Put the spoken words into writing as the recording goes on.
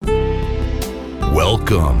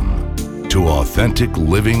Welcome to Authentic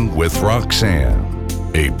Living with Roxanne,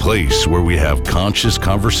 a place where we have conscious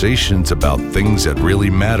conversations about things that really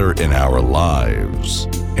matter in our lives.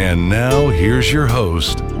 And now here's your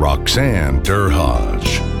host, Roxanne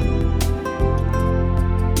Derhodge.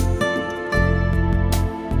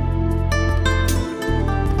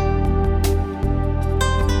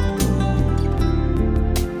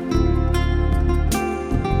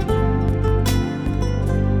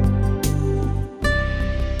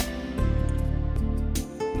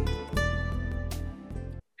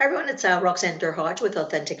 It's Roxanne Derhodge with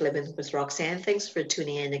Authentic Living with Roxanne. Thanks for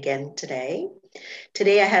tuning in again today.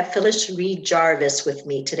 Today I have Phyllis Reid-Jarvis with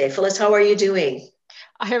me today. Phyllis, how are you doing?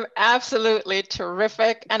 I am absolutely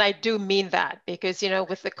terrific. And I do mean that because,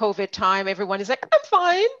 with the COVID time, everyone is like, I'm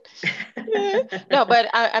fine. Yeah. No, but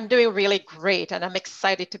I'm doing really great. And I'm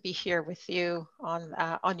excited to be here with you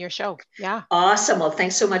on your show. Yeah. Awesome. Well,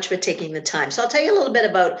 thanks so much for taking the time. So I'll tell you a little bit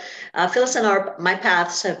about Phyllis and my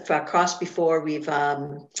paths have crossed before. We've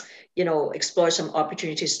explore some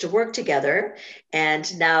opportunities to work together.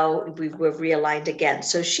 And now we've realigned again.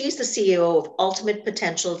 So she's the CEO of Ultimate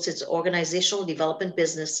Potentials. It's organizational development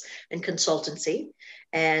business and consultancy.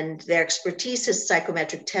 And their expertise is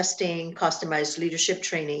psychometric testing, customized leadership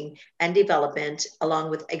training and development, along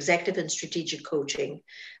with executive and strategic coaching.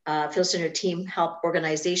 Phyllis and her team help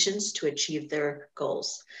organizations to achieve their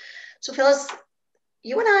goals. So Phyllis,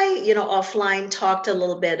 you and I, offline talked a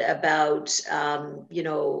little bit about,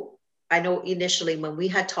 I know initially when we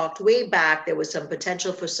had talked way back, there was some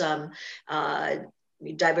potential for some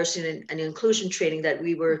diversity and inclusion training that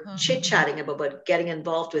we were chit-chatting about getting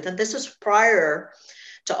involved with. And this was prior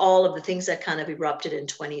to all of the things that kind of erupted in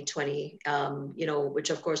 2020, which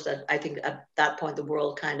of course that I think at that point the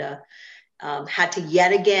world kind of had to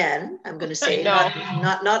yet again, I'm going to say,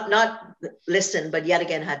 not listen, but yet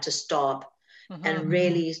again had to stop and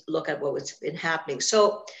really look at what was been happening.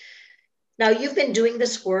 So now you've been doing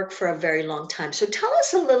this work for a very long time. So tell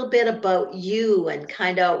us a little bit about you and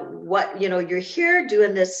kind of what, you're here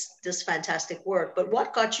doing this fantastic work, but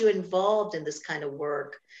what got you involved in this kind of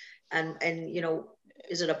work? And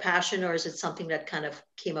is it a passion or is it something that kind of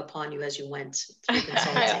came upon you as you went through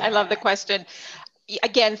consulting? I love the question.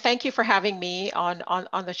 Again, thank you for having me on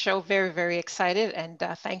the show. Very, very excited and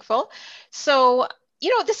thankful. So,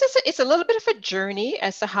 it's a little bit of a journey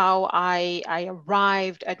as to how I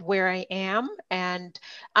arrived at where I am. And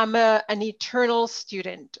I'm an eternal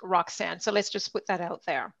student, Roxanne. So let's just put that out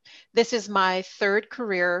there. This is my third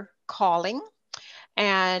career calling.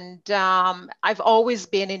 And I've always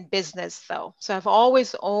been in business, though. So I've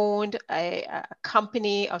always owned a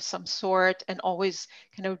company of some sort and always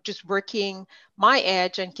kind of just working my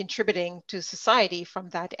edge and contributing to society from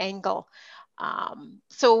that angle.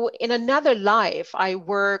 So in another life, I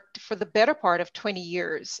worked for the better part of 20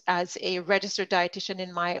 years as a registered dietitian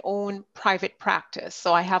in my own private practice.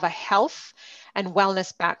 So I have a health and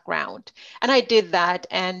wellness background. And I did that.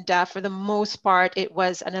 And for the most part, it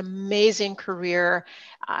was an amazing career.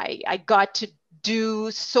 I got to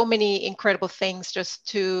do so many incredible things just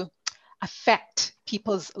to affect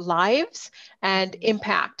people's lives and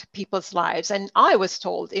impact people's lives. And I was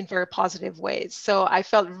told in very positive ways. So I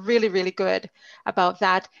felt really, really good about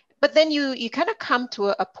that. But then you kind of come to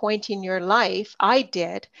a point in your life, I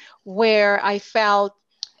did, where I felt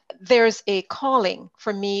there's a calling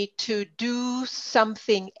for me to do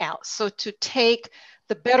something else. So to take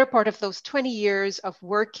the better part of those 20 years of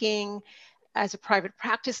working as a private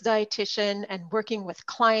practice dietitian and working with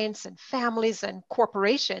clients and families and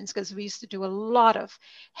corporations, because we used to do a lot of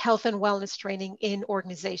health and wellness training in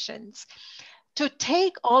organizations, to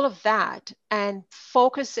take all of that and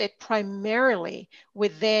focus it primarily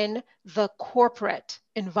within the corporate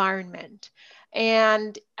environment.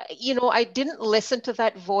 And, I didn't listen to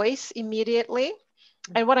that voice immediately.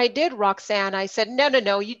 And what I did, Roxanne, I said,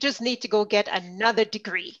 no, you just need to go get another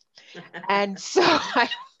degree. And so I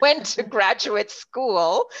went to graduate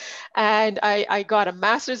school and I got a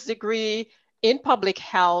master's degree in public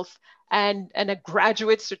health and a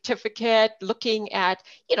graduate certificate looking at,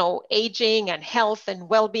 aging and health and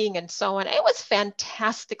well-being and so on. It was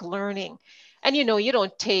fantastic learning. And, you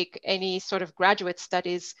don't take any sort of graduate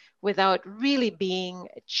studies without really being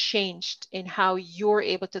changed in how you're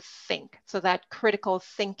able to think. So that critical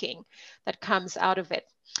thinking that comes out of it.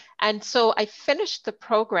 And so I finished the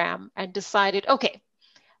program and decided, okay,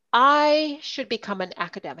 I should become an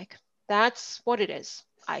academic. That's what it is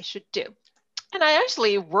I should do. And I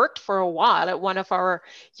actually worked for a while at one of our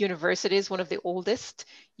universities, one of the oldest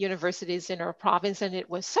universities in our province. And it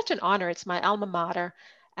was such an honor. It's my alma mater.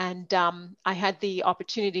 And I had the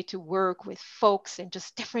opportunity to work with folks in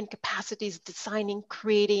just different capacities, designing,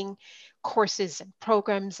 creating courses and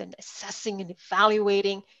programs and assessing and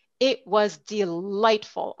evaluating. It was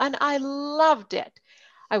delightful and I loved it.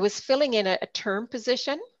 I was filling in a term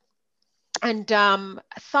position and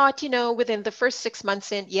thought, within the first 6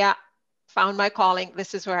 months in, yeah, found my calling.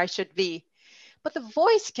 This is where I should be. But the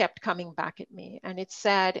voice kept coming back at me and it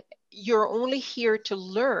said, you're only here to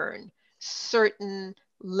learn certain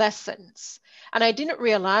lessons. And I didn't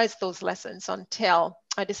realize those lessons until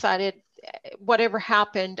I decided whatever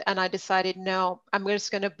happened. And I decided, no, I'm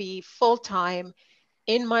just going to be full-time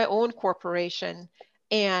in my own corporation.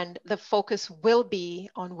 And the focus will be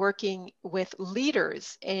on working with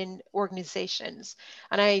leaders in organizations.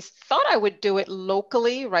 And I thought I would do it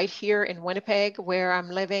locally right here in Winnipeg, where I'm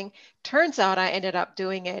living. Turns out I ended up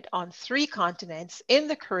doing it on 3 continents, in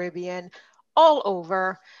the Caribbean, all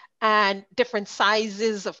over, and different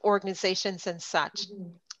sizes of organizations and such. Mm-hmm.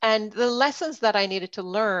 And the lessons that I needed to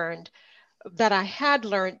learn, that I had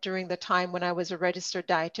learned during the time when I was a registered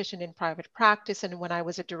dietitian in private practice and when I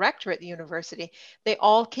was a director at the university, they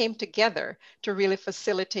all came together to really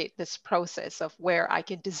facilitate this process of where I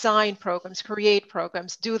can design programs, create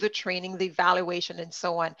programs, do the training, the evaluation, and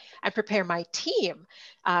so on, and prepare my team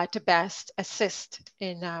to best assist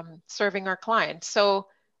in serving our clients. So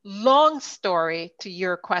long story to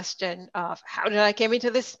your question of how did I came into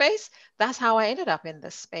this space? That's how I ended up in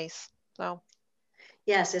this space. So.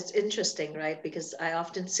 Yes, it's interesting, right? Because I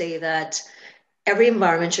often say that every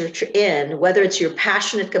environment you're in, whether it's you're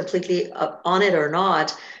passionate completely on it or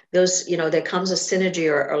not, those, there comes a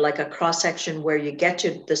synergy or like a cross section where you get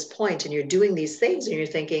to this point and you're doing these things and you're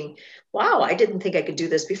thinking, wow, I didn't think I could do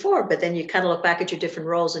this before. But then you kind of look back at your different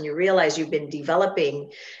roles and you realize you've been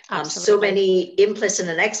developing so many implicit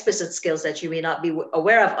and explicit skills that you may not be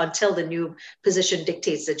aware of until the new position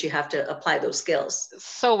dictates that you have to apply those skills.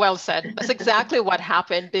 So well said. That's exactly what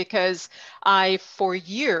happened, because I, for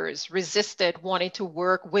years, resisted wanting to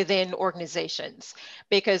work within organizations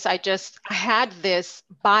because I had this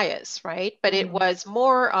bias, right? But it was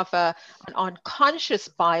more of an unconscious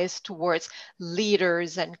bias towards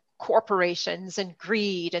leaders and corporations and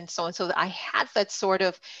greed and so on. So I had that sort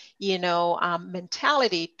of,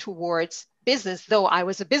 mentality towards business, though I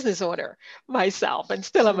was a business owner myself and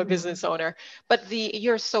still am a business owner. But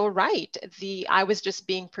you're so right. I was just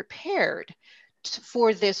being prepared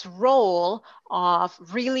for this role of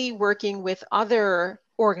really working with other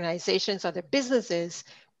organizations, other businesses,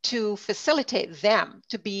 to facilitate them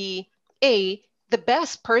to be the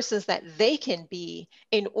best persons that they can be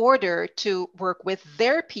in order to work with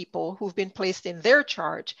their people who've been placed in their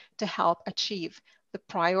charge to help achieve the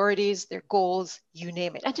priorities, their goals, you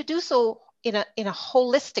name it, and to do so in a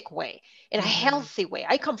holistic way, in a healthy way.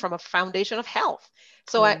 I come from a foundation of health.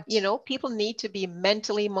 So, people need to be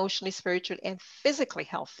mentally, emotionally, spiritually, and physically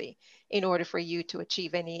healthy in order for you to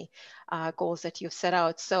achieve any goals that you've set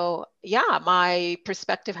out. So yeah, my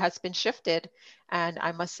perspective has been shifted. And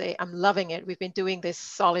I must say, I'm loving it. We've been doing this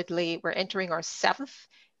solidly. We're entering our 7th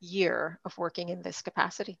year of working in this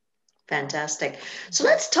capacity. Fantastic. So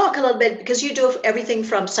let's talk a little bit, because you do everything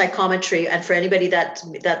from psychometry, and for anybody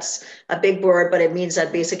that's a big word, but it means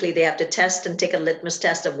that basically they have to test and take a litmus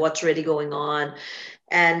test of what's really going on.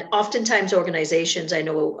 And oftentimes organizations, I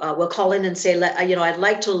know, will call in and say, I'd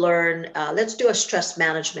like to learn, let's do a stress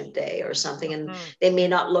management day or something. And they may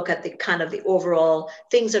not look at the kind of the overall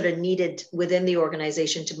things that are needed within the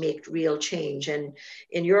organization to make real change. And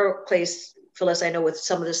in your place, Phyllis, I know with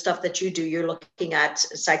some of the stuff that you do, you're looking at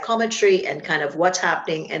psychometry and kind of what's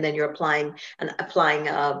happening, and then you're applying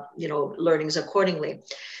learnings accordingly.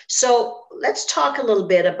 So let's talk a little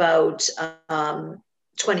bit about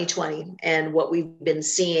 2020 and what we've been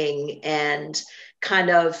seeing, and kind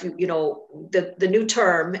of, the new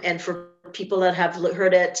term, and for people that have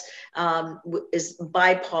heard it, is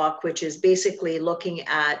BIPOC, which is basically looking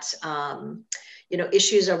at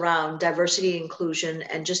issues around diversity, inclusion,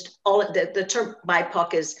 and just all of the term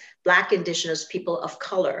BIPOC is Black, Indigenous, people of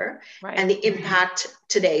color, right. And the impact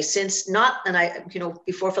today,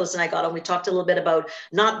 before Phyllis and I got on, we talked a little bit about,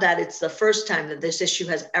 not that it's the first time that this issue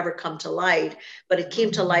has ever come to light, but it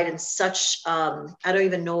came to light in such, I don't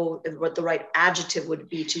even know what the right adjective would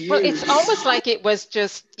be to use. Well, it's almost like it was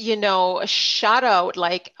just, shot out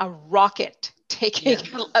like a rocket taking,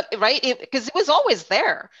 right? Because it was always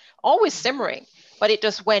there, always simmering, but it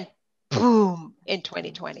just went boom in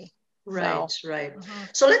 2020. Right.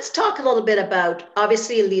 So let's talk a little bit about,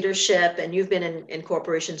 obviously, leadership, and you've been in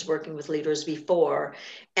corporations working with leaders before.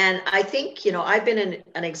 And I think, I've been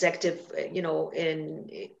an executive,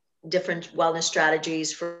 in different wellness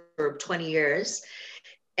strategies for 20 years.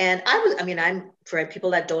 And I'm, for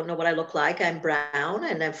people that don't know what I look like, I'm brown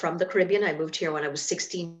and I'm from the Caribbean. I moved here when I was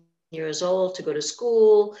 16 years old to go to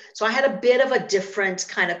school. So I had a bit of a different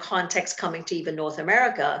kind of context coming to even North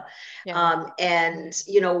America. Yeah. And,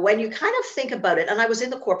 when you kind of think about it, and I was in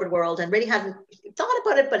the corporate world and really hadn't thought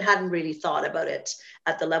about it, but hadn't really thought about it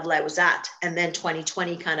at the level I was at. And then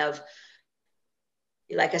 2020 kind of,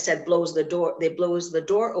 like I said, blows the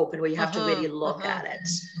door open where you have to really look at it.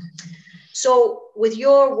 So with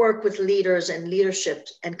your work with leaders and leadership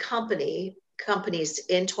and companies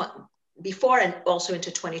before and also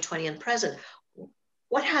into 2020 and present,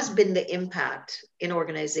 what has been the impact in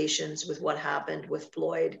organizations with what happened with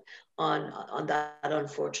Floyd on that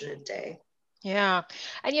unfortunate day? Yeah.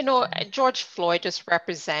 And George Floyd just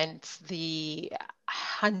represents the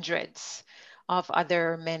hundreds of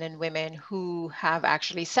other men and women who have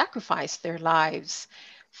actually sacrificed their lives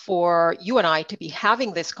for you and I to be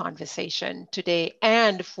having this conversation today,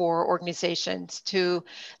 and for organizations to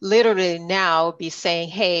literally now be saying,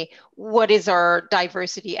 hey, what is our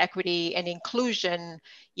diversity, equity, and inclusion,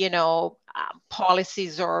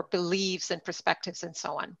 policies or beliefs and perspectives and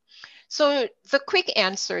so on. So the quick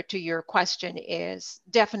answer to your question is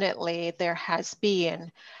definitely there has been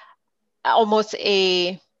almost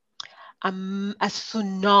a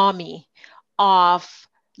tsunami of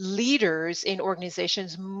leaders in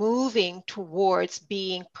organizations moving towards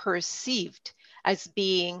being perceived as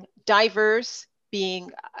being diverse,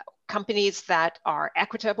 being companies that are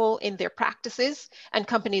equitable in their practices, and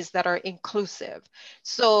companies that are inclusive.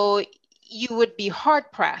 So you would be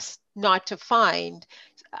hard pressed not to find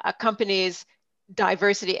a company's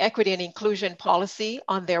diversity, equity, and inclusion policy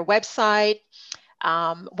on their website.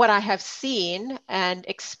 What I have seen and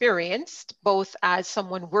experienced, both as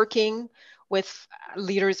someone working with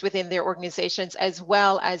leaders within their organizations, as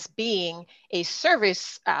well as being a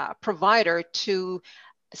service provider to,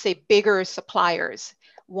 say, bigger suppliers.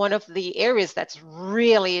 One of the areas that's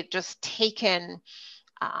really just taken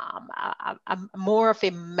a more of a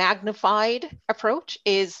magnified approach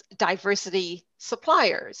is diversity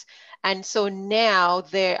suppliers. And so now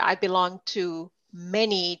I belong to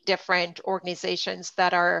many different organizations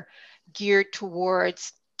that are geared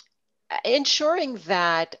towards ensuring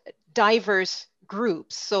that diverse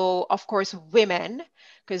groups, so of course women,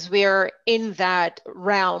 because we're in that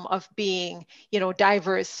realm of being,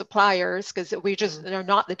 diverse suppliers, because we just are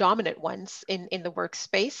not the dominant ones in the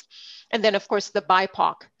workspace. And then of course the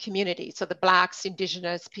BIPOC community, so the Blacks,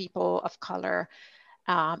 Indigenous, people of color,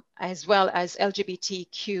 as well as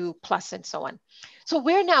LGBTQ plus and so on. So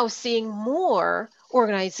we're now seeing more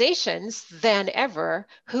organizations than ever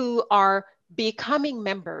who are becoming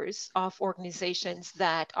members of organizations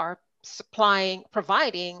that are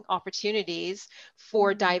providing opportunities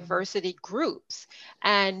for diversity groups.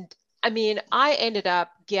 And I ended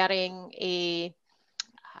up getting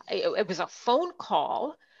it was a phone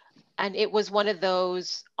call, and it was one of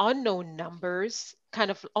those unknown numbers, kind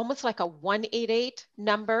of almost like a 188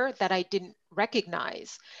 number that I didn't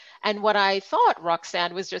recognize. And what I thought,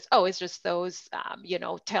 Roxanne, was just, it's just those,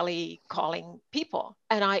 tele calling people.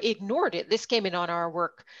 And I ignored it. This came in on our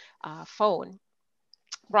work phone,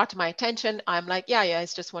 brought to my attention. I'm like, yeah,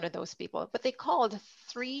 it's just one of those people. But they called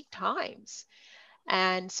 3 times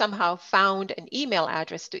and somehow found an email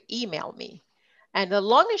address to email me. And the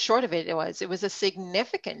long and short of it was a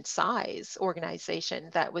significant size organization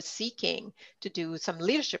that was seeking to do some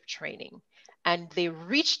leadership training. And they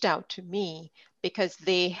reached out to me because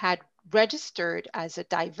they had registered as a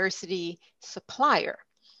diversity supplier.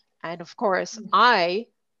 And of course, I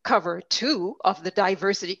cover 2 of the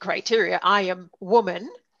diversity criteria. I am woman,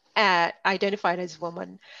 identified as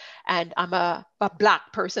woman, and I'm a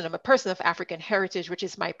Black person. I'm a person of African heritage, which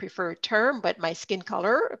is my preferred term, but my skin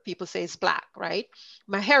color, people say, is Black, right?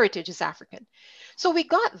 My heritage is African. So we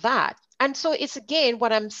got that. And so it's, again,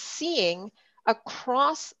 what I'm seeing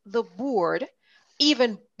across the board.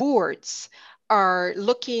 Even boards are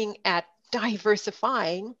looking at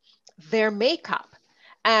diversifying their makeup.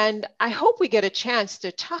 And I hope we get a chance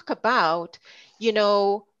to talk about,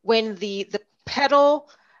 when the pedal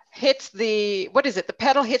hits the, what is it? The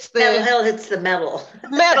pedal hits the pedal hits the metal.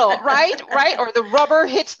 Metal, right? Or the rubber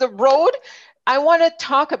hits the road. I want to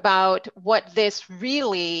talk about what this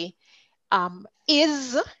really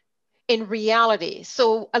is in reality.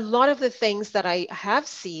 So a lot of the things that I have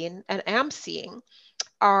seen and am seeing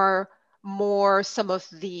are more some of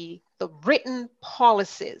the written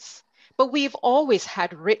policies. But we've always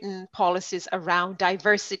had written policies around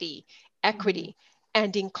diversity, equity,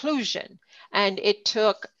 and inclusion. And it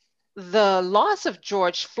took the loss of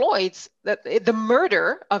George Floyd's, the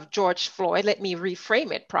murder of George Floyd, let me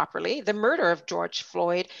reframe it properly, the murder of George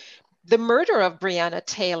Floyd, the murder of Breonna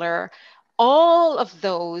Taylor, all of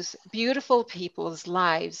those beautiful people's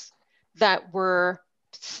lives that were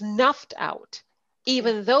snuffed out,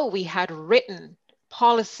 even though we had written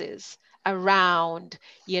policies around,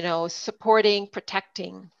 supporting,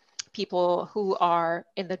 protecting people who are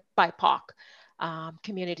in the BIPOC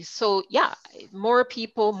community. So yeah, more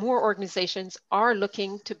people, more organizations are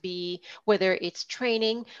looking to be, whether it's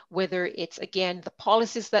training, whether it's, again, the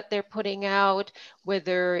policies that they're putting out,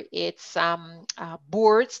 whether it's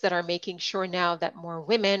boards that are making sure now that more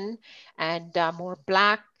women and more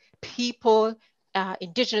Black people,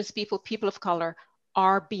 Indigenous people, people of color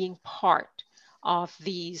are being part of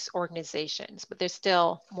these organizations. But there's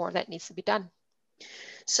still more that needs to be done.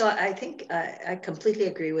 So I think I completely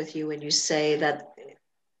agree with you when you say that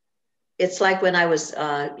it's like when I was,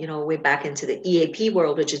 way back into the EAP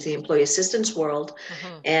world, which is the employee assistance world,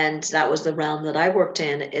 and that was the realm that I worked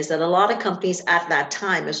in, is that a lot of companies at that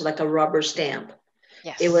time, it was like a rubber stamp.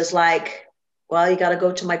 Yes. It was like, well, you got to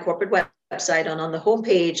go to my corporate website, and on the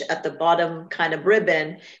homepage at the bottom kind of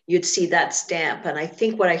ribbon, you'd see that stamp. And I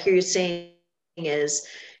think what I hear you saying is,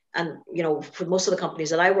 and for most of the companies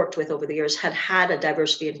that I worked with over the years had a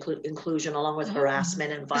diversity inclusion along with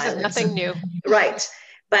harassment and violence. This is nothing new. Right.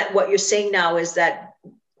 But what you're saying now is that,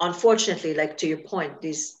 unfortunately, like to your point,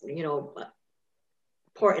 these,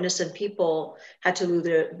 poor innocent people had to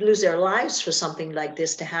lose their lives for something like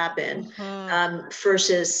this to happen,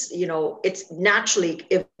 versus, it's naturally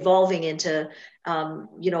evolving into,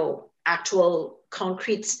 actual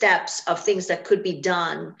concrete steps of things that could be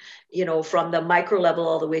done, from the micro level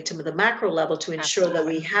all the way to the macro level to ensure that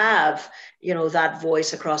we have, that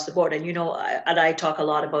voice across the board. And, and I talk a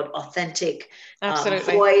lot about authentic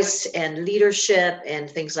voice and leadership and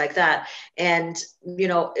things like that. And,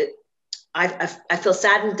 I feel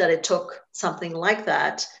saddened that it took something like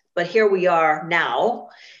that, but here we are now.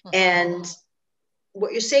 And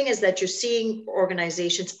what you're saying is that you're seeing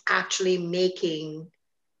organizations actually making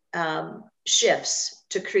shifts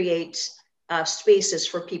to create spaces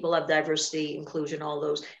for people of diversity, inclusion, all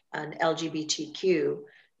those, and LGBTQ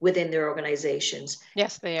within their organizations.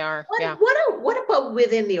 Yes, they are. What about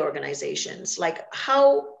within the organizations? Like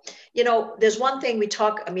how, there's one thing we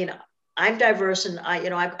talk, I'm diverse, and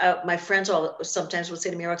my friends all sometimes will say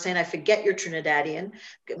to me, Roxanne, I forget you're Trinidadian,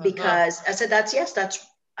 because I said,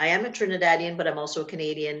 I am a Trinidadian, but I'm also a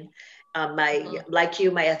Canadian. Like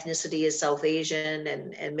you, my ethnicity is South Asian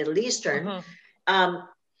and Middle Eastern. And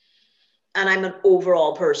I'm an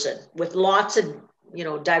overall person with lots of,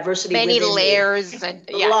 diversity. Many layers me. And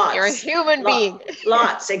lots, you're a human being.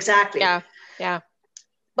 Lots, exactly. Yeah.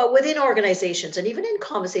 But within organizations, and even in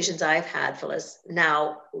conversations I've had, Phyllis,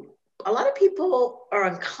 now, a lot of people are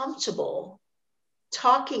uncomfortable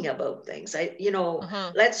talking about things.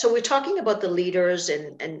 So we're talking about the leaders,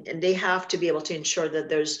 and they have to be able to ensure that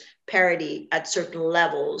there's parity at certain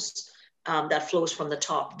levels that flows from the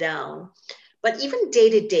top down. But even day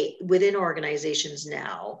to day within organizations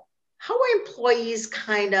now, how are employees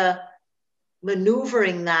kind of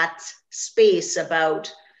maneuvering that space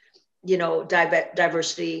about,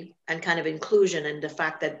 diversity and kind of inclusion, and the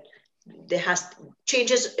fact that there has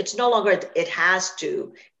changes? It's no longer it has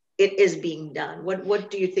to, it is being done. What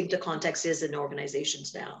do you think the context is in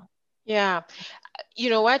organizations now? Yeah, you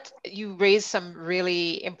know what, you raised some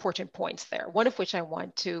really important points there, one of which I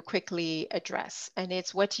want to quickly address, and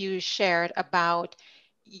it's what you shared about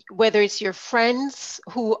whether it's your friends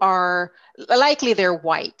who are likely they're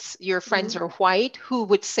white, your friends are white, who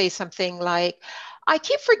would say something like, I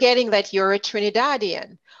keep forgetting that you're a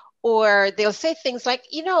Trinidadian, or they'll say things like,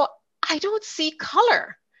 I don't see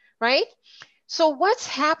color, right? So what's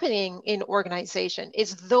happening in organization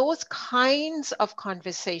is those kinds of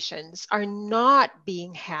conversations are not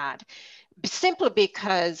being had simply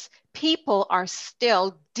because people are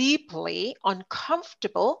still deeply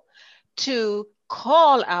uncomfortable to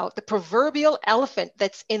call out the proverbial elephant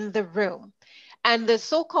that's in the room. And the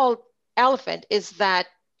so-called elephant is that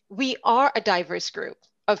we are a diverse group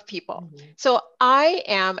of people. So I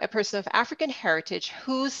am a person of African heritage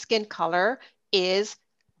whose skin color is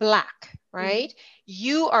Black, right?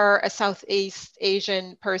 You are a Southeast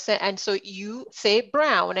Asian person, and so you say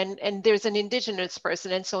brown, and there's an Indigenous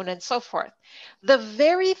person, and so on and so forth. The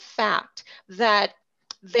very fact that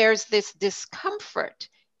there's this discomfort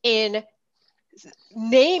in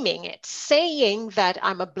naming it, saying that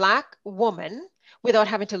I'm a Black woman without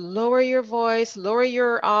having to lower your voice, lower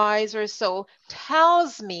your eyes or so,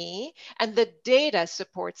 tells me, and the data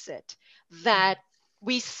supports it, that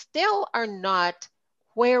we still are not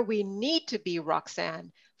where we need to be,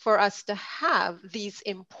 Roxanne, for us to have these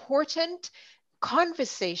important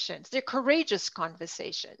conversations, they're courageous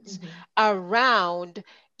conversations around,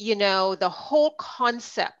 the whole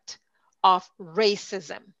concept of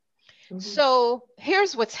racism. So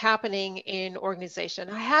here's what's happening in organization.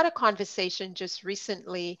 I had a conversation just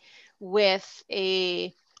recently with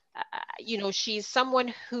she's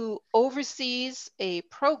someone who oversees a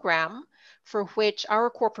program for which our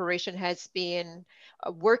corporation has been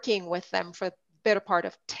working with them for the better part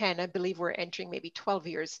of 10, I believe we're entering maybe 12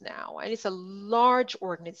 years now. And it's a large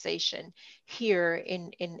organization here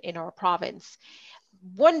in our province.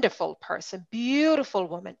 Wonderful person, beautiful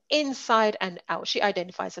woman, inside and out. She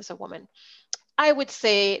identifies as a woman. I would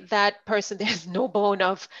say that person, there's no bone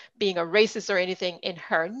of being a racist or anything in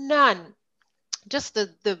her, none. Just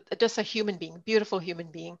just a human being, beautiful human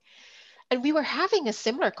being. And we were having a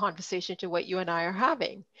similar conversation to what you and I are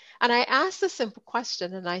having. And I asked a simple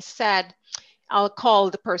question, and I said, I'll call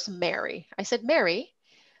the person Mary. I said, Mary,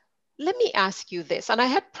 let me ask you this. And I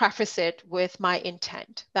had prefaced it with my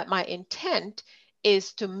intent, that my intent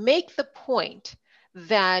is to make the point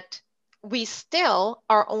that we still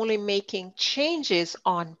are only making changes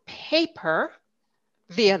on paper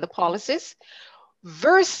via the policies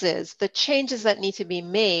versus the changes that need to be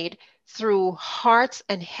made through hearts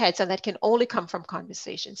and heads, and that can only come from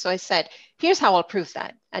conversation. So I said, here's how I'll prove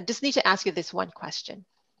that. I just need to ask you this one question.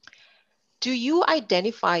 Do you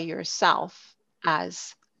identify yourself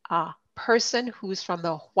as a person who's from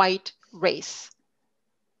the white race?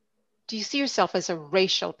 Do you see yourself as a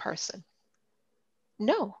racial person?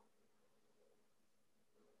 No.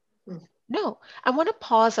 No. I want to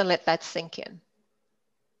pause and let that sink in.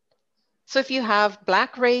 So if you have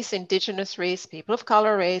Black race, Indigenous race, people of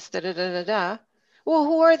color race, well,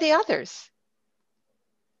 who are the others?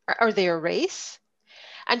 Are they a race?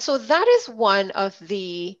 And so that is one of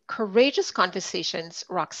the courageous conversations,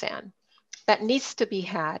 Roxanne, that needs to be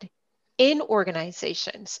had in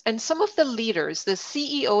organizations. And some of the leaders, the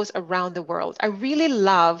CEOs around the world, I really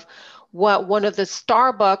love what one of the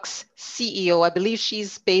Starbucks CEO, I believe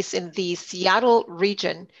she's based in the Seattle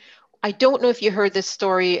region. I don't know if you heard this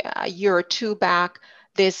story a year or two back.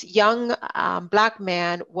 This young Black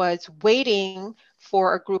man was waiting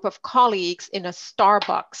for a group of colleagues in a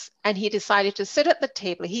Starbucks, and he decided to sit at the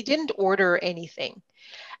table. He didn't order anything.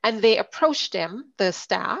 And they approached him, the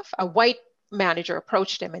staff, a white manager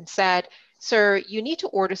approached him and said, sir, you need to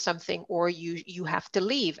order something or you have to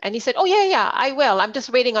leave. And he said, oh, yeah, I will. I'm just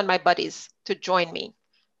waiting on my buddies to join me.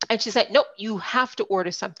 And she said, nope, you have to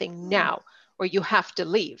order something now or you have to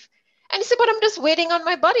leave. And he said, but I'm just waiting on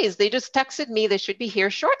my buddies. They just texted me they should be here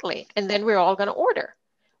shortly. And then we're all going to order.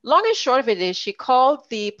 Long and short of it is she called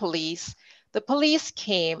the police. The police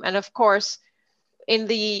came. And of course, in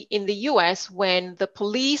the US, when the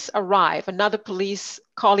police arrive, another police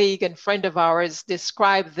colleague and friend of ours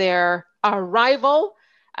described their arrival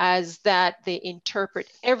as that they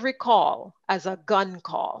interpret every call as a gun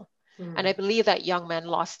call. And I believe that young man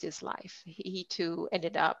lost his life. He too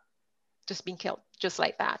ended up just being killed, just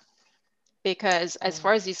like that. Because as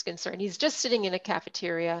far as he's concerned, he's just sitting in a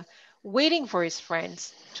cafeteria waiting for his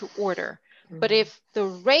friends to order. But if the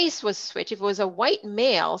race was switched, if it was a white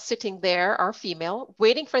male sitting there or female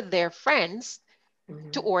waiting for their friends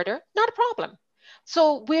to order, not a problem.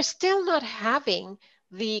 So we're still not having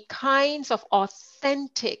the kinds of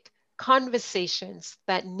authentic conversations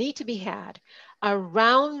that need to be had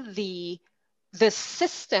around the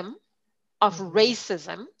system of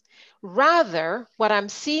racism. Rather, what I'm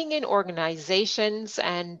seeing in organizations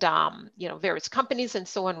and various companies and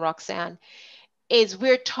so on, Roxanne, is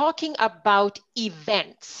we're talking about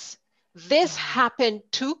events. This happened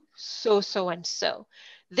to so and so.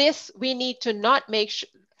 This we need to not make sure,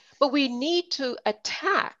 but we need to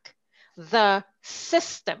attack the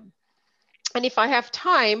system. And if I have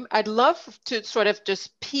time, I'd love to sort of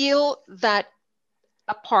just peel that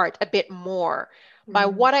apart a bit more by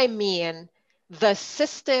what I mean the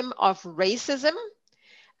system of racism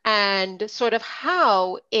and sort of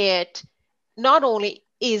how it not only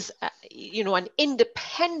is an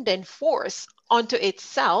independent force unto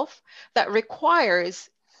itself that requires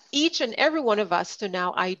each and every one of us to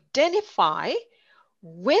now identify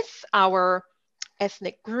with our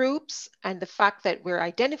ethnic groups and the fact that we're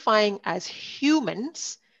identifying as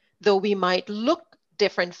humans, though we might look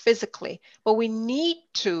different physically, but we need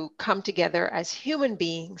to come together as human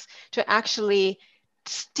beings to actually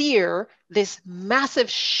steer this massive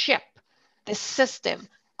ship, this system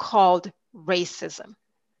called racism.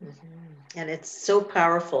 And it's so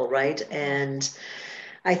powerful, right? And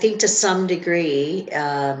I think to some degree,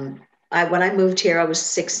 when I moved here, I was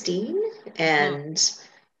 16, and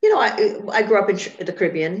I grew up in the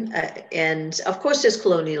Caribbean, and of course there's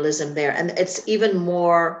colonialism there, and it's even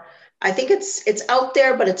more. I think it's out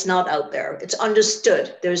there, but it's not out there. It's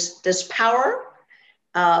understood. There's power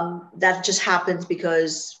that just happens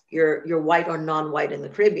because you're white or non-white in the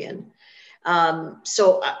Caribbean. I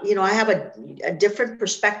have a different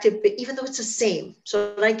perspective, but even though it's the same.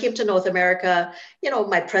 So when I came to North America,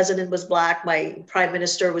 my president was Black, my prime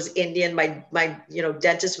minister was Indian, my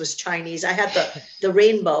dentist was Chinese. I had the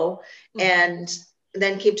rainbow, and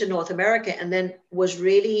then came to North America, and then was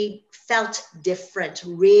really felt different,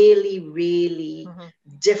 really, really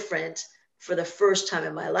different for the first time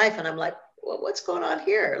in my life. And I'm like, well, what's going on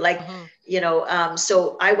here?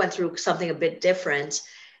 So I went through something a bit different.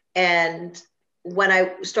 And when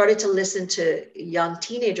I started to listen to young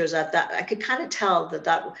teenagers at that, I could kind of tell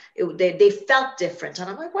they felt different. And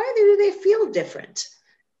I'm like, why do they feel different?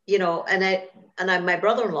 My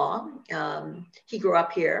brother-in-law, he grew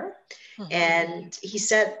up here, and he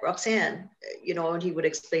said, Roxanne, and he would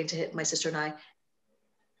explain to my sister and I,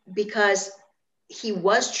 because he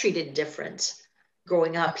was treated different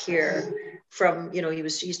growing up here from,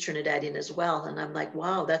 he's Trinidadian as well. And I'm like,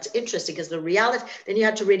 wow, that's interesting, because the reality, then you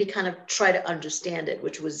had to really kind of try to understand it,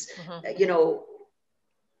 which was,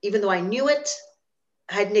 even though I knew it,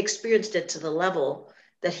 I hadn't experienced it to the level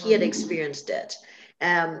that he had experienced it.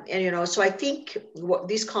 So I think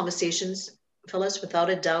these conversations, Phyllis, without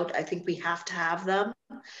a doubt, I think we have to have them.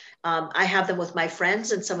 I have them with my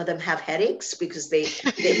friends, and some of them have headaches because they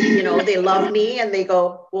they love me, and they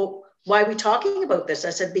go, well, why are we talking about this? I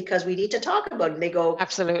said, because we need to talk about it. And they go,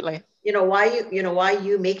 absolutely. Why are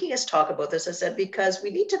you making us talk about this? I said, because we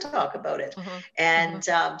need to talk about it. And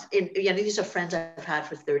these are friends I've had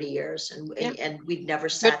for 30 years, and we'd never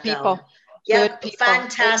sat down. Yeah,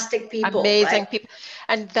 fantastic people, amazing people.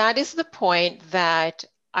 And that is the point that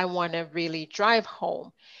I want to really drive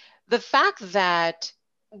home. The fact that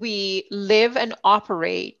we live and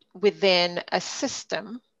operate within a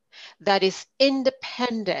system that is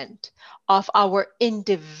independent of our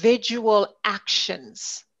individual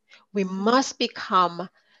actions. We must become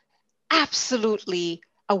absolutely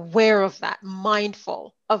aware of that,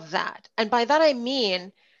 mindful of that. And by that I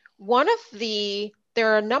mean,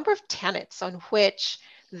 there are a number of tenets on which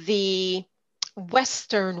the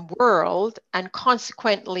Western world, and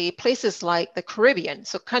consequently places like the Caribbean,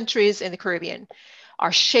 so countries in the Caribbean,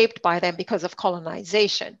 are shaped by them because of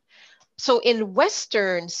colonization. So in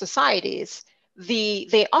Western societies,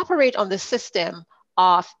 they operate on the system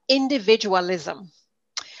of individualism.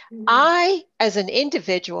 I, as an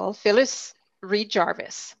individual, Phyllis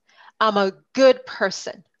Reid-Jarvis, am a good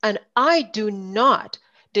person, and I do not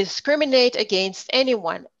discriminate against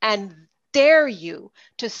anyone and dare you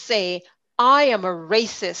to say I am a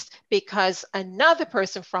racist because another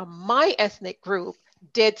person from my ethnic group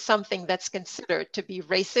did something that's considered to be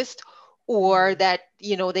racist, or that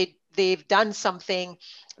they've done something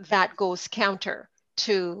that goes counter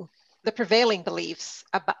to the prevailing beliefs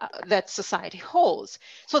that society holds.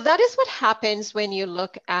 So that is what happens when you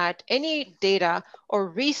look at any data or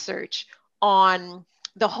research on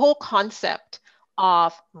the whole concept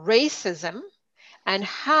of racism and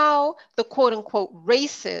how the quote unquote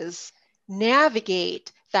races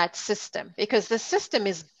navigate that system, because the system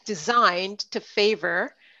is designed to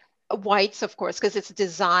favor whites, of course, because it's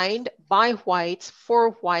designed by whites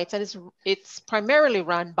for whites, and it's primarily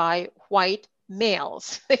run by white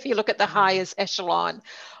males. If you look at the highest echelon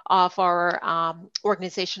of our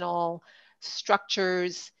organizational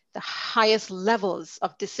structures, the highest levels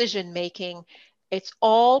of decision making, it's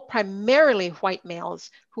all primarily white males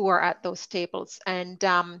who are at those tables, and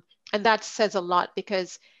that says a lot,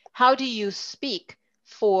 because how do you speak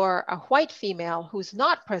for a white female who's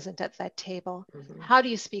not present at that table? How do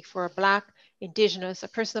you speak for a Black, Indigenous, a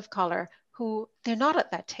person of color who they're not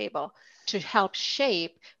at that table to help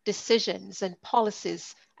shape decisions and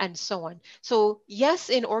policies and so on? So yes,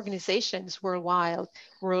 in organizations worldwide,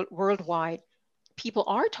 people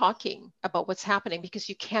are talking about what's happening, because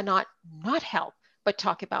you cannot not help but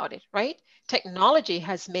talk about it, right? Technology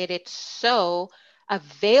has made it so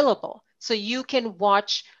available. So you can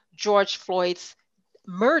watch George Floyd's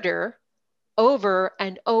murder over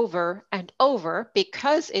and over and over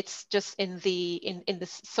because it's just in the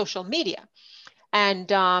social media. And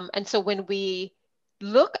so when we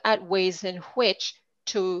look at ways in which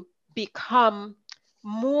to become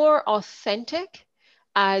more authentic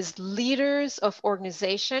as leaders of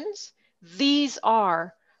organizations, these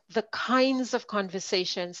are the kinds of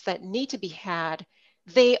conversations that need to be had.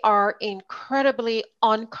 They are incredibly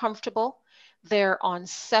uncomfortable. They're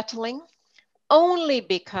unsettling, only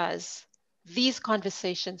because these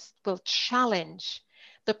conversations will challenge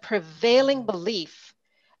the prevailing belief,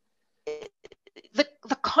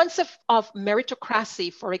 the concept of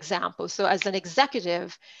meritocracy, for example. So as an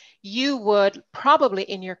executive, you would probably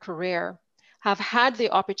in your career have had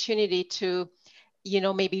the opportunity to,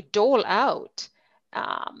 maybe dole out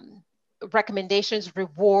recommendations,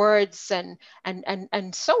 rewards, and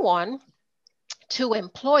so on to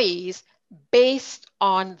employees based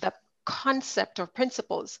on the concept or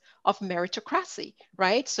principles of meritocracy,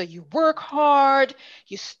 right? So you work hard,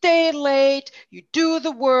 you stay late, you do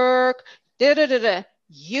the work,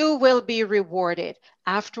 you will be rewarded.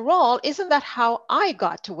 After all, isn't that how I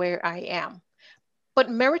got to where I am? But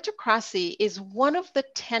meritocracy is one of the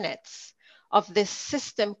tenets of this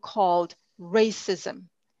system called racism.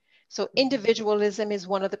 So individualism is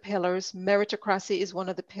one of the pillars, meritocracy is one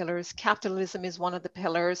of the pillars, capitalism is one of the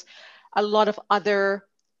pillars. A lot of other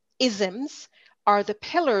isms are the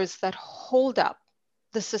pillars that hold up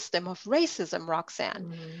the system of racism,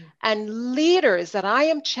 Roxanne. And leaders that I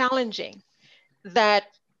am challenging, that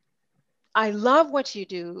I love what you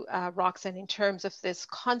do, Roxanne, in terms of this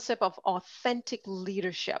concept of authentic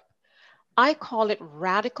leadership. I call it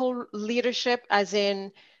radical leadership, as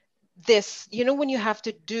in this, when you have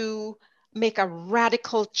to make a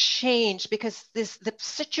radical change because the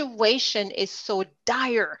situation is so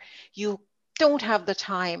dire. You don't have the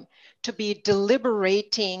time to be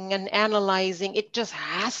deliberating and analyzing. It just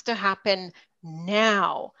has to happen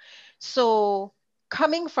now. So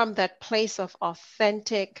coming from that place of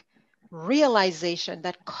authentic realization,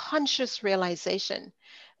 that conscious realization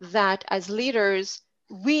that as leaders,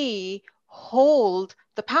 we hold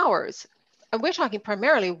the powers. And we're talking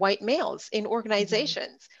primarily white males in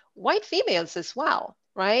organizations, white females as well,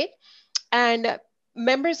 right? And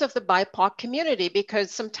members of the BIPOC community,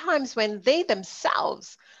 because sometimes when they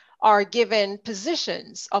themselves are given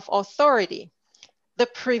positions of authority, the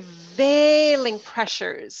prevailing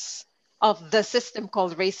pressures of the system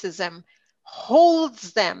called racism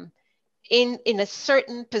holds them in a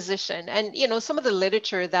certain position. And, some of the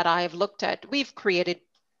literature that I've looked at, we've created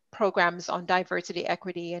programs on diversity,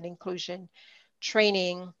 equity, and inclusion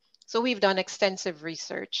training. So we've done extensive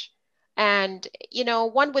research. And,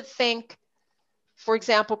 one would think, for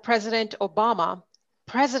example, President Obama,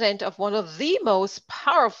 president of one of the most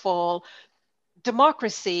powerful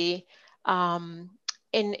democracy on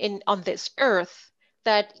this earth,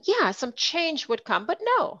 that, yeah, some change would come. But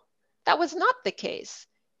no, that was not the case.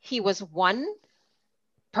 He was one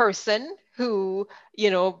person who,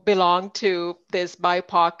 belonged to this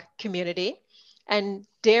BIPOC community, and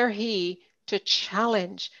dare he to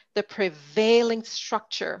challenge the prevailing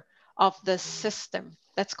structure of the system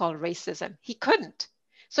that's called racism. He couldn't.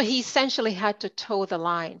 So he essentially had to toe the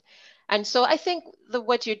line. And so I think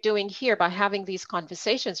what you're doing here by having these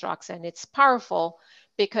conversations, Roxanne, it's powerful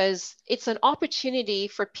because it's an opportunity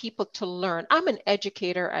for people to learn. I'm an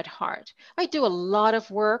educator at heart. I do a lot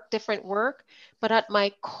of work, different work, but at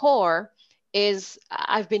my core is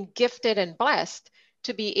I've been gifted and blessed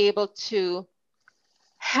to be able to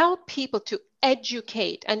help people to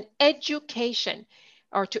educate. And education,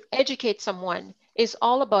 or to educate someone, is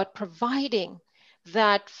all about providing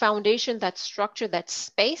that foundation, that structure, that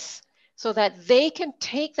space, so that they can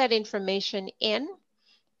take that information in,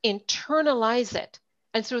 internalize it,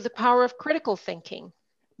 and through the power of critical thinking,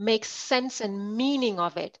 make sense and meaning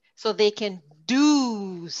of it so they can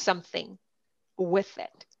do something with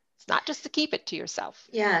it. It's not just to keep it to yourself.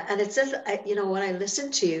 Yeah, and it says, when I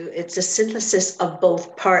listen to you, it's a synthesis of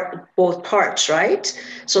both parts, right?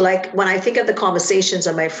 So, like when I think of the conversations,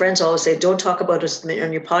 and my friends always say, "Don't talk about us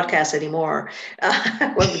on your podcast anymore,"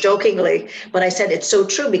 jokingly. But I said it's so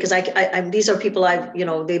true because these are people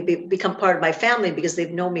they become part of my family because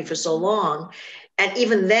they've known me for so long, and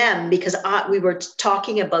even them, because we were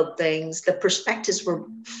talking about things, the perspectives were.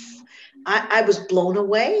 I was blown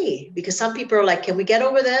away because some people are like, can we get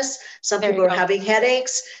over this? Some people are having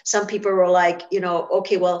headaches. Some people were like,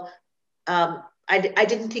 okay, well, I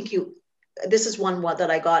didn't think this is one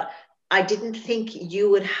that I got. I didn't think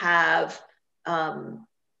you would have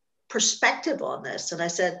perspective on this. And I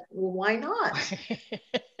said, well, why not?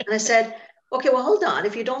 And I said, okay, well, hold on.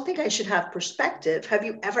 If you don't think I should have perspective, have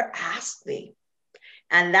you ever asked me?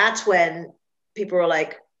 And that's when people were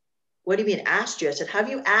like, what do you mean asked you? I said, have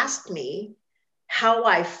you asked me how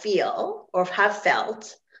I feel or have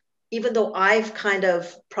felt, even though I've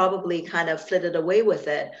probably flitted away with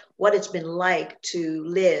it, what it's been like to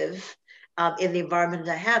live in the environment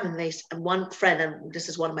I have? And one friend, and this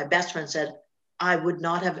is one of my best friends, said, I would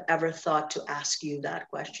not have ever thought to ask you that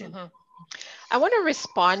question. I want to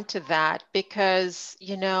respond to that because,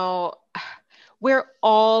 We're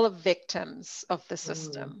all victims of the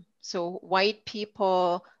system. So white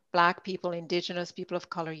people, Black people, Indigenous people of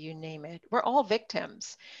color, you name it, we're all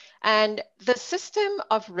victims. And the system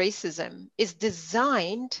of racism is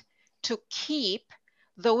designed to keep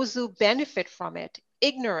those who benefit from it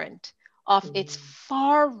ignorant of its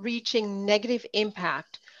far-reaching negative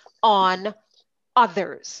impact on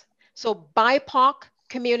others. So BIPOC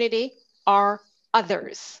community are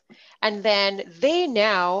others. And then they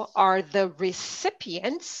now are the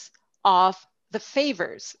recipients of the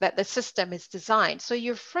favors that the system is designed. So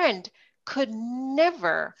your friend could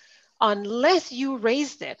never, unless you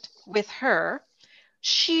raised it with her,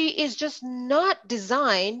 she is just not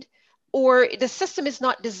designed, or the system is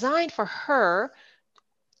not designed for her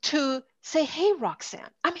to say, hey, Roxanne,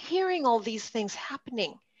 I'm hearing all these things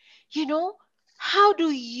happening. You know, how do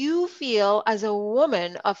you feel as a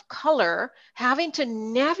woman of color having to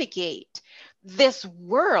navigate this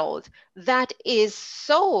world that is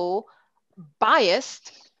so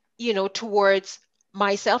biased, you know, towards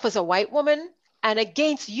myself as a white woman and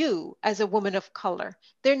against you as a woman of color?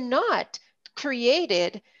 They're not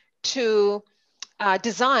created to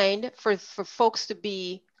designed for folks to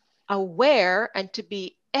be aware and to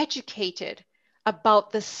be educated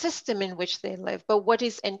about the system in which they live. But what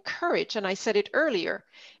is encouraged, and I said it earlier,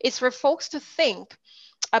 is for folks to think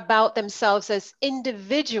about themselves as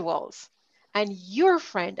individuals, and your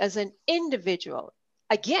friend as an individual,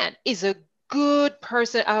 again, is a good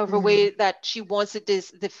person, however way that she wants to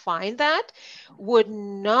define that, would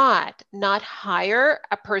not hire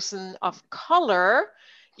a person of color,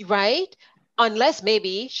 right? Unless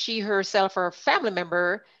maybe she herself or a family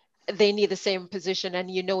member, they need the same position,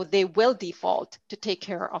 and you know they will default to take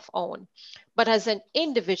care of own. But as an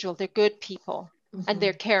individual, they're good people, and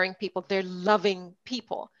they're caring people, they're loving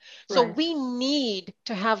people. So we need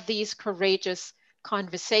to have these courageous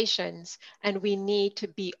conversations, and we need to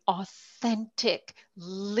be authentic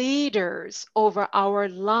leaders over our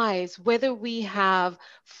lives, whether we have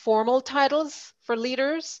formal titles for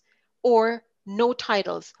leaders or no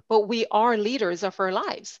titles, but we are leaders of our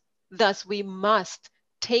lives. Thus, we must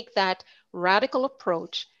take that radical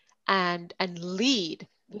approach and lead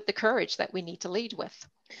with the courage that we need to lead with.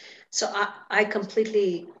 So I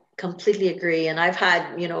completely agree. And I've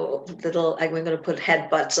had, you know, I'm going to put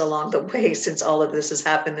headbutts along the way since all of this has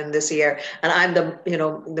happened in this year. And I'm the, you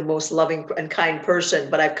know, the most loving and kind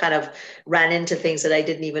person, but I've kind of ran into things that I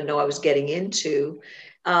didn't even know I was getting into.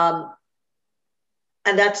 And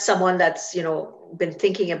that's someone that's, you know, been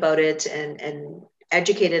thinking about it and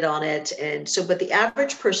educated on it. And so, but the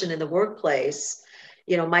average person in the workplace,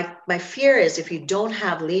 you know, my fear is if you don't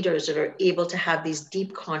have leaders that are able to have these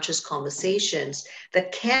deep conscious conversations, the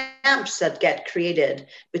camps that get created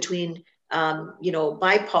between, you know,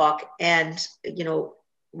 BIPOC and, you know,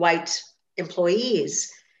 white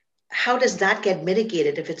employees, how does that get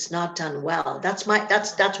mitigated if it's not done well? That's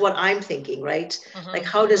what I'm thinking, right? Like,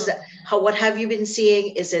 how does that, what have you been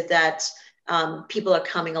seeing? Is it that people are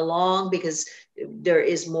coming along because there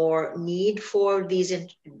is more need for these,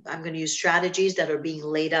 I'm going to use strategies that are being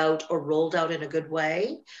laid out or rolled out in a good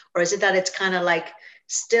way? Or is it that it's kind of like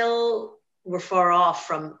still we're far off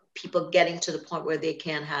from people getting to the point where they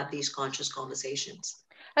can have these conscious conversations?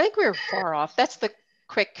 I think we're far off. That's the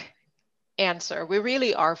quick answer. We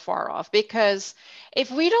really are far off, because if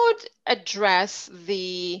we don't address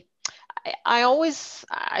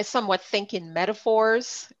I somewhat think in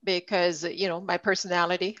metaphors, because, you know, my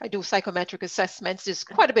personality, I do psychometric assessments. There's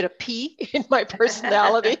quite a bit of P in my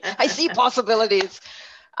personality. I see possibilities.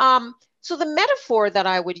 So the metaphor that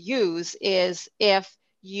I would use is if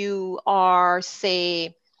you are,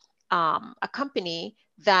 say, a company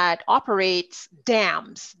that operates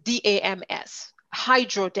dams, DAMS,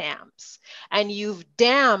 hydro dams, and you've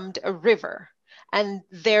dammed a river, and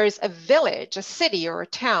there's a village, a city, or a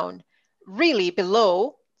town really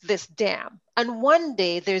below this dam. And one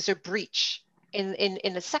day there's a breach in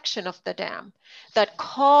a section of the dam that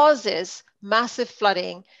causes massive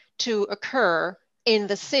flooding to occur in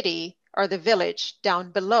the city or the village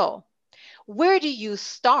down below. Where do you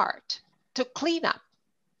start to clean up?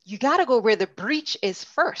 You got to go where the breach is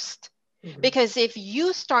first. Because if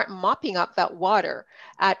you start mopping up that water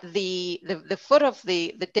at the foot of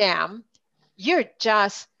the dam, you're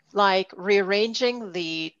just like rearranging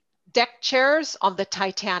the deck chairs on the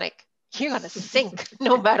Titanic. You're going to sink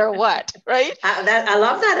no matter what, right? I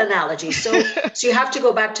love that analogy. So you have to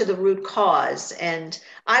go back to the root cause. And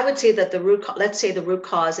I would say that let's say the root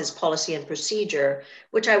cause is policy and procedure,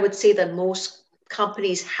 which I would say that most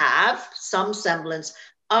companies have some semblance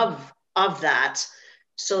of that.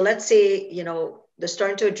 So let's say, you know, they're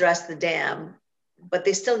starting to address the dam. but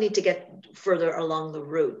they still need to get further along the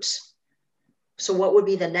route. So what would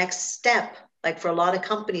be the next step, like for a lot of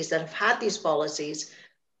companies that have had these policies,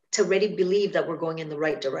 to really believe that we're going in the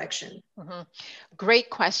right direction? Mm-hmm. Great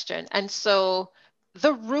question. And so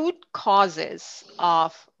the root causes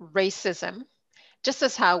of racism, just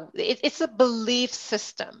as how it's a belief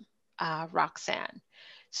system, Roxanne.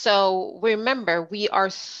 So remember, we are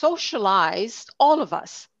socialized, all of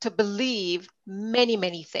us, to believe many,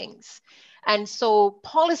 many things. And so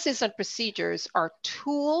policies and procedures are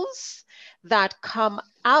tools that come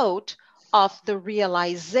out of the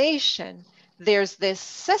realization there's this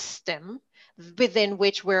system within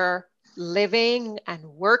which we're living and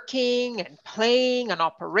working and playing and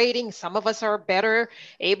operating. Some of us are better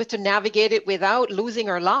able to navigate it without losing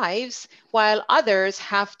our lives, while others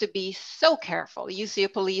have to be so careful. You see a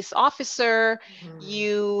police officer,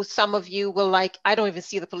 some of you will like, I don't even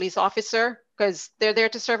see the police officer because they're there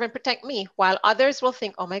to serve and protect me, while others will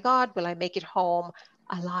think, oh my God, will I make it home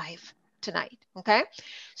alive tonight? Okay.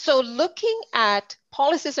 So looking at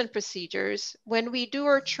policies and procedures, when we do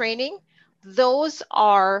our training, those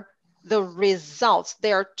are the results.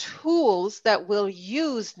 They are tools that we'll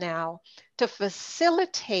use now to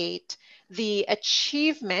facilitate the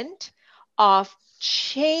achievement of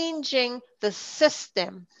changing the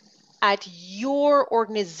system at your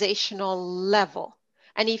organizational level.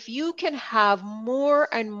 And if you can have more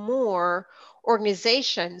and more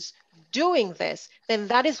organizations doing this, then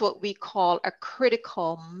that is what we call a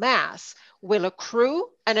critical mass will accrue.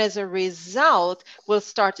 And as a result, we'll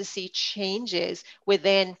start to see changes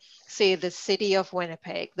within, say, the city of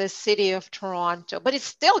Winnipeg, the city of Toronto, but it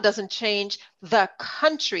still doesn't change the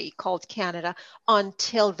country called Canada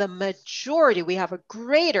until the majority, we have a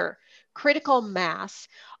greater critical mass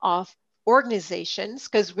of organizations,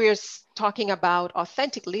 because we're talking about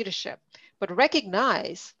authentic leadership, but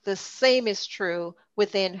recognize the same is true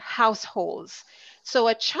within households. So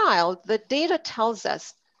a child, the data tells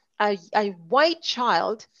us a white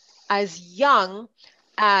child as young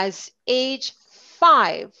as age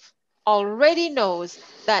 5 already knows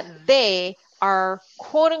that they are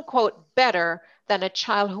quote unquote better than a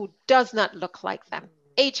child who does not look like them.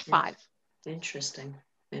 Age 5. Interesting.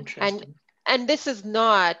 And this is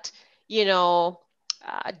not,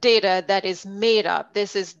 data that is made up.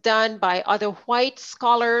 This is done by other white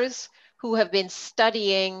scholars who have been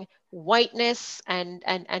studying whiteness and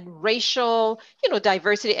racial,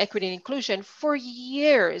 diversity, equity, and inclusion for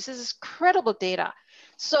years. This is credible data.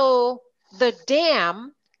 So the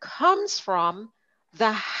dam comes from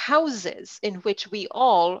the houses in which we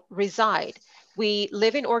all reside. We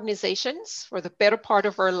live in organizations for the better part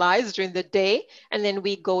of our lives during the day, and then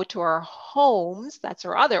we go to our homes, that's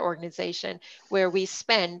our other organization, where we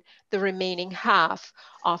spend the remaining half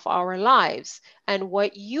of our lives. And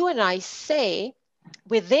what you and I say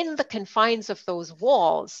within the confines of those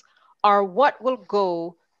walls are what will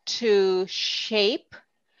go to shape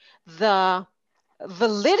the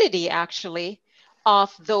validity, actually,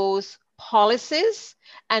 of those policies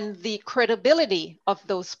and the credibility of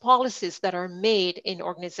those policies that are made in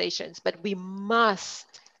organizations. But we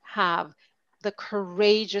must have the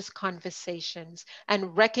courageous conversations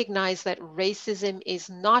and recognize that racism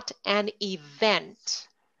is not an event.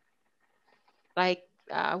 Like,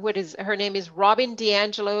 her name is Robin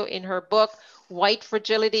DiAngelo in her book, White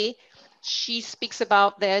Fragility. She speaks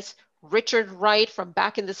about this. Richard Wright from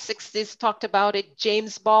back in the 60s talked about it.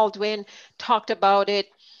 James Baldwin talked about it.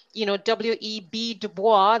 W.E.B. Du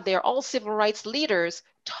Bois, they're all civil rights leaders,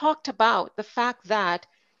 talked about the fact that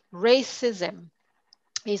racism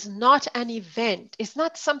is not an event. It's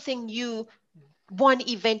not something one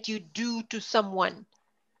event you do to someone.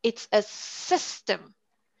 It's a system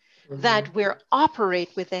that we operate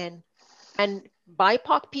within. And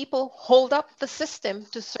BIPOC people hold up the system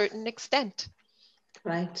to a certain extent.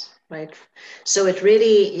 Right. So it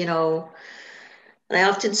really, and I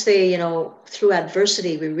often say, through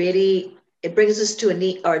adversity, it brings us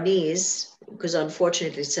to our knees, because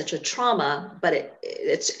unfortunately it's such a trauma, but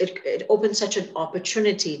it opens such an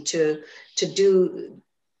opportunity to do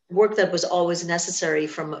work that was always necessary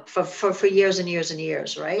for years and years and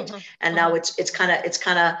years, right? Mm-hmm. And now it's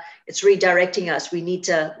redirecting us. We need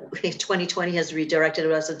to. 2020 has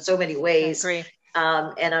redirected us in so many ways. I agree.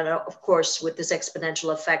 And of course, with this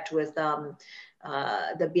exponential effect with the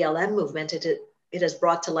BLM movement, it has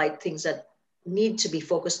brought to light things that need to be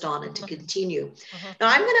focused on and to continue. Now,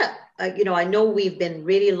 I'm gonna, I know we've been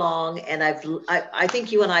really long, and I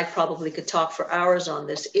think you and I probably could talk for hours on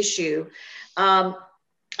this issue. I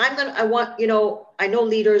know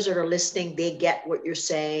leaders that are listening, they get what you're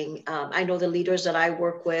saying. I know the leaders that I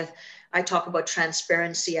work with, I talk about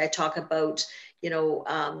transparency. I talk about,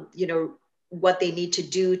 what they need to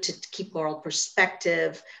do to keep moral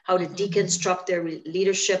perspective, how to deconstruct their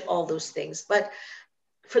leadership, all those things. But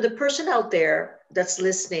for the person out there that's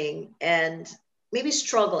listening and maybe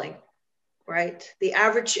struggling, right? The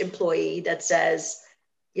average employee that says,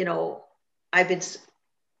 you know, I've been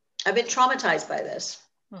traumatized by this.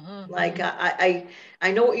 Like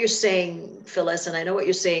I know what you're saying, Phyllis, and I know what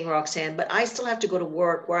you're saying, Roxanne, but I still have to go to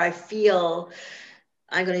work where I feel,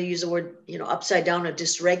 I'm going to use the word, upside down or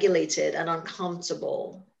dysregulated and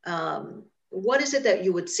uncomfortable. What is it that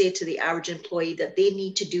you would say to the average employee that they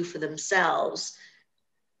need to do for themselves?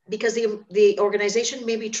 Because the organization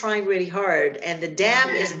may be trying really hard and the dam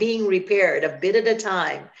is being repaired a bit at a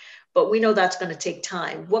time, but we know that's going to take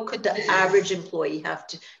time. What could the average employee have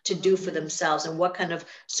to do for themselves, and what kind of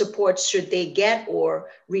support should they get or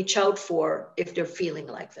reach out for if they're feeling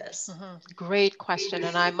like this? Great question.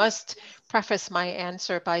 And I must preface my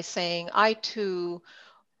answer by saying I too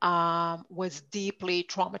was deeply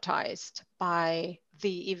traumatized by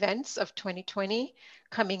the events of 2020,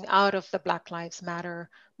 coming out of the Black Lives Matter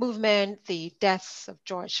movement, the deaths of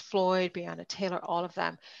George Floyd, Breonna Taylor, all of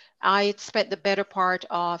them. I had spent the better part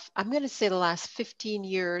of, I'm going to say, the last 15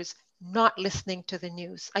 years not listening to the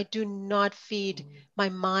news. I do not feed my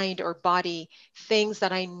mind or body things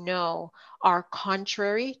that I know are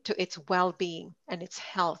contrary to its well-being and its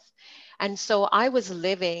health. And so I was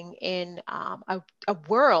living in a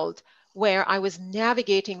world where I was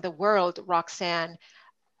navigating the world, Roxanne,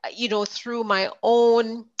 through my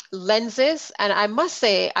own lenses. And I must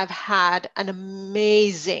say, I've had an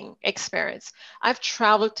amazing experience. I've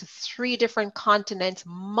traveled to 3 different continents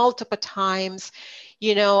multiple times.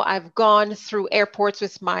 I've gone through airports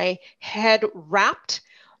with my head wrapped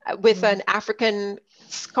with an African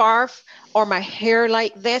scarf or my hair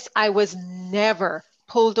like this. I was never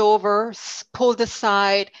pulled over, pulled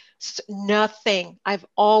aside, nothing. I've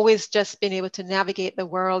always just been able to navigate the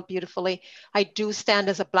world beautifully. I do stand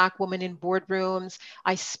as a Black woman in boardrooms.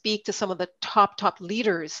 I speak to some of the top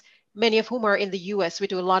leaders, many of whom are in the US. We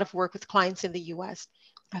do a lot of work with clients in the US.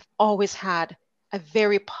 I've always had a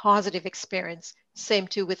very positive experience, same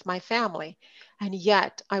too with my family. And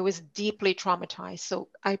yet I was deeply traumatized. So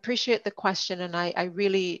I appreciate the question and I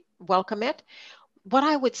really welcome it. What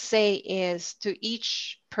I would say is to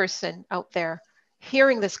each person out there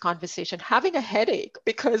hearing this conversation, having a headache,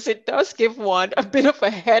 because it does give one a bit of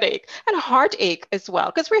a headache and a heartache as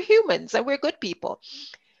well, because we're humans and we're good people.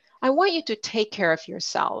 I want you to take care of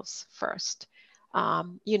yourselves first.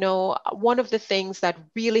 One of the things that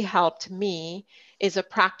really helped me is a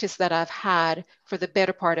practice that I've had for the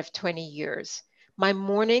better part of 20 years. My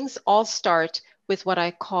mornings all start with what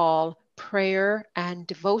I call prayer and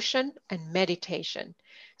devotion and meditation.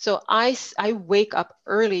 So I wake up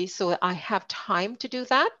early so I have time to do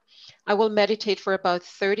that. I will meditate for about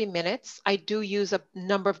 30 minutes. I do use a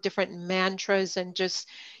number of different mantras and just,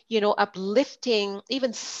 uplifting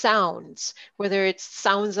even sounds, whether it's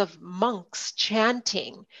sounds of monks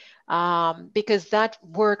chanting, because that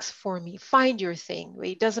works for me. Find your thing.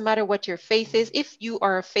 It doesn't matter what your faith is. If you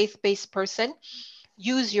are a faith-based person,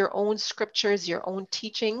 use your own scriptures, your own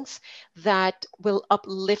teachings that will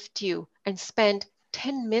uplift you, and spend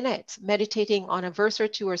 10 minutes meditating on a verse or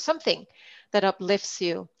 2 or something that uplifts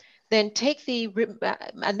you. Then take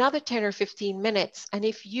another 10 or 15 minutes. And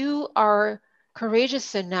if you are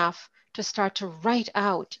courageous enough to start to write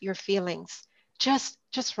out your feelings, just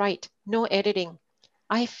write, no editing.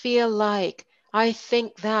 I feel like, I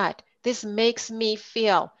think that, this makes me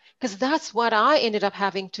feel. Because that's what I ended up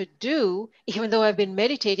having to do, even though I've been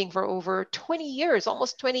meditating for over 20 years,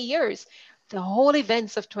 almost 20 years. The whole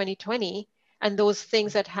events of 2020 and those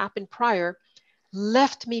things that happened prior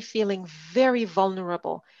left me feeling very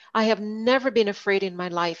vulnerable. I have never been afraid in my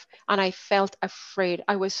life, and I felt afraid.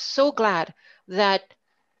 I was so glad that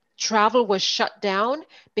travel was shut down,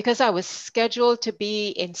 because I was scheduled to be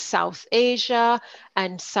in South Asia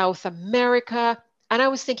and South America. And I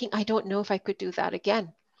was thinking, I don't know if I could do that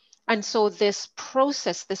again. And so this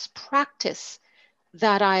process, this practice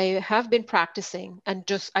that I have been practicing, and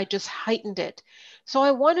I just heightened it. So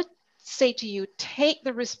I want to say to you, take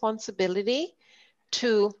the responsibility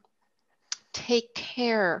to take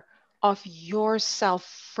care of yourself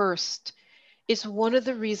first. It's one of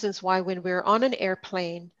the reasons why when we're on an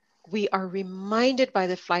airplane, we are reminded by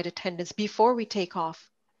the flight attendants before we take off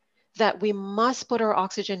that we must put our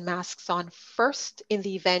oxygen masks on first in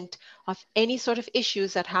the event of any sort of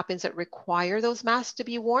issues that happens that require those masks to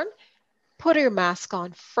be worn. Put your mask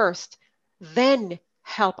on first, then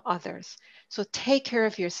help others. So take care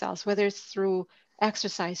of yourselves, whether it's through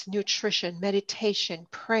exercise, nutrition, meditation,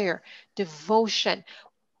 prayer, devotion,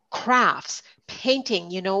 crafts,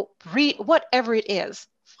 painting, read, whatever it is,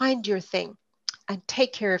 find your thing and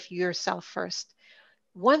take care of yourself first.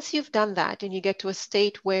 Once you've done that and you get to a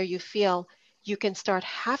state where you feel you can start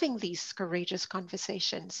having these courageous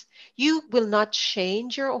conversations, you will not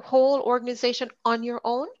change your whole organization on your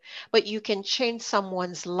own, but you can change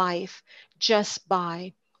someone's life just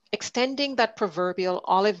by extending that proverbial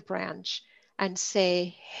olive branch and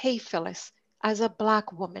say, hey, Phyllis, as a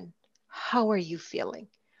Black woman, how are you feeling?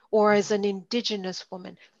 Or as an Indigenous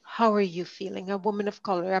woman, how are you feeling? A woman of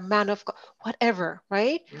color, a man of color, whatever,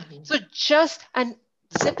 right? Mm-hmm. So just, and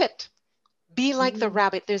zip it. Be like the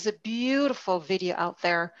rabbit. There's a beautiful video out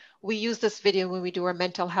there. We use this video when we do our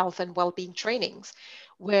mental health and well-being trainings,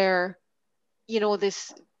 where,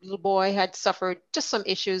 this little boy had suffered just some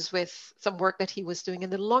issues with some work that he was doing.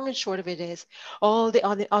 And the long and short of it is, all the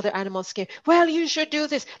other animals came, well, you should do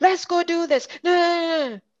this. Let's go do this.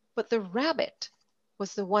 No. But the rabbit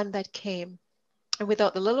was the one that came, and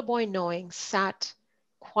without the little boy knowing, sat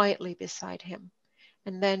quietly beside him.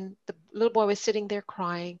 And then the little boy was sitting there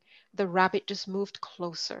crying. The rabbit just moved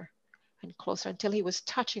closer and closer until he was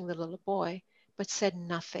touching the little boy, but said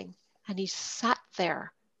nothing. And he sat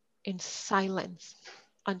there in silence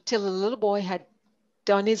until the little boy had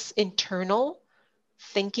done his internal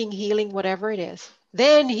thinking, healing, whatever it is.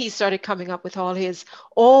 Then he started coming up with all his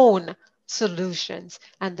own solutions.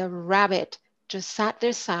 And the rabbit just sat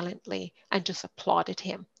there silently and just applauded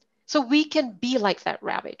him. So we can be like that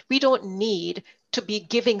rabbit. We don't need to be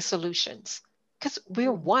giving solutions, because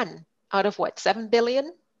we're one out of 7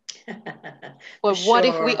 billion? Well, sure. What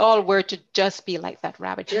if we all were to just be like that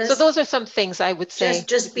rabbit? So those are some things I would say.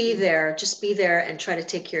 Just be there. Just be there and try to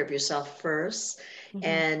take care of yourself first. Mm-hmm.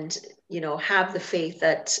 And, have the faith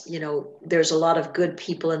that, there's a lot of good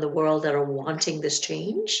people in the world that are wanting this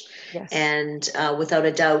change. Yes. And without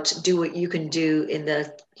a doubt, do what you can do in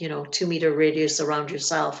the, 2-meter radius around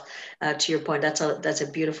yourself. To your point, that's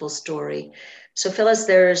a beautiful story. So Phyllis,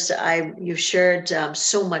 you've shared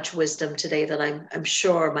so much wisdom today that I'm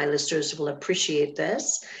sure my listeners will appreciate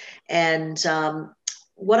this. And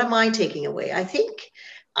what am I taking away? I think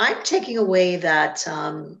I'm taking away that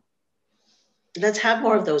let's have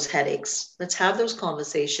more of those headaches. Let's have those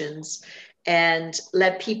conversations and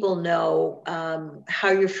let people know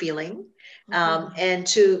how you're feeling, and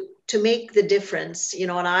to make the difference. And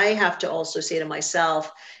I have to also say to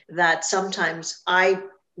myself that sometimes I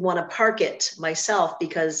want to park it myself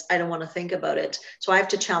because I don't want to think about it. So I have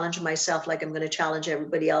to challenge myself, like I'm going to challenge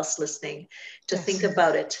everybody else listening, to think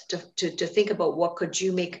about it, to think about what could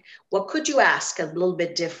you ask a little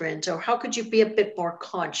bit different, or how could you be a bit more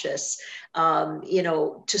conscious,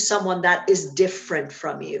 to someone that is different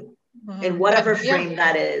from you. In whatever frame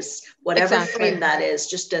that is, frame that is,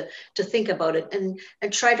 just to think about it and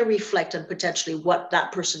try to reflect on potentially what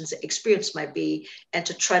that person's experience might be, and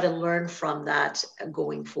to try to learn from that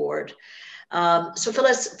going forward. So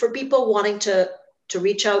Phyllis, for people wanting to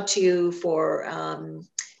reach out to you for,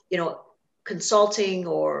 consulting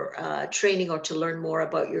or training, or to learn more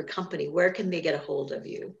about your company, where can they get a hold of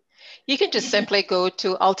you? You can just simply go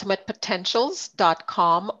to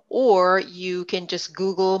ultimatepotentials.com, or you can just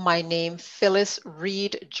Google my name, Phyllis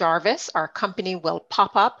Reid-Jarvis. Our company will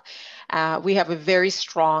pop up. We have a very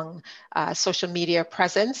strong social media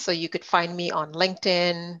presence, so you could find me on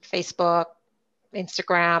LinkedIn, Facebook,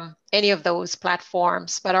 Instagram, any of those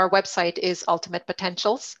platforms. But our website is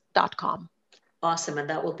ultimatepotentials.com. Awesome. And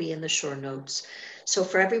that will be in the show notes. So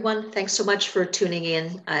for everyone, thanks so much for tuning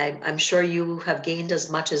in. I'm sure you have gained as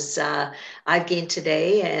much as I've gained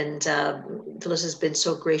today. And Phyllis has been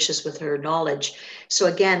so gracious with her knowledge. So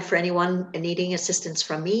again, for anyone needing assistance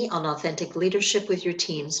from me on authentic leadership with your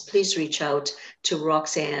teams, please reach out to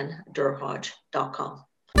roxannederhodge.com.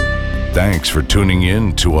 Thanks for tuning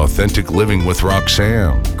in to Authentic Living with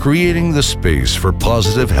Roxanne, creating the space for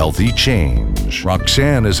positive, healthy change.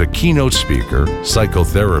 Roxanne is a keynote speaker,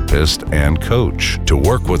 psychotherapist, and coach. To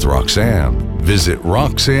work with Roxanne, visit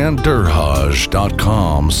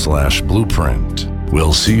roxannederhodge.com/blueprint.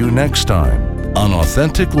 We'll see you next time on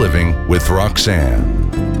Authentic Living with Roxanne.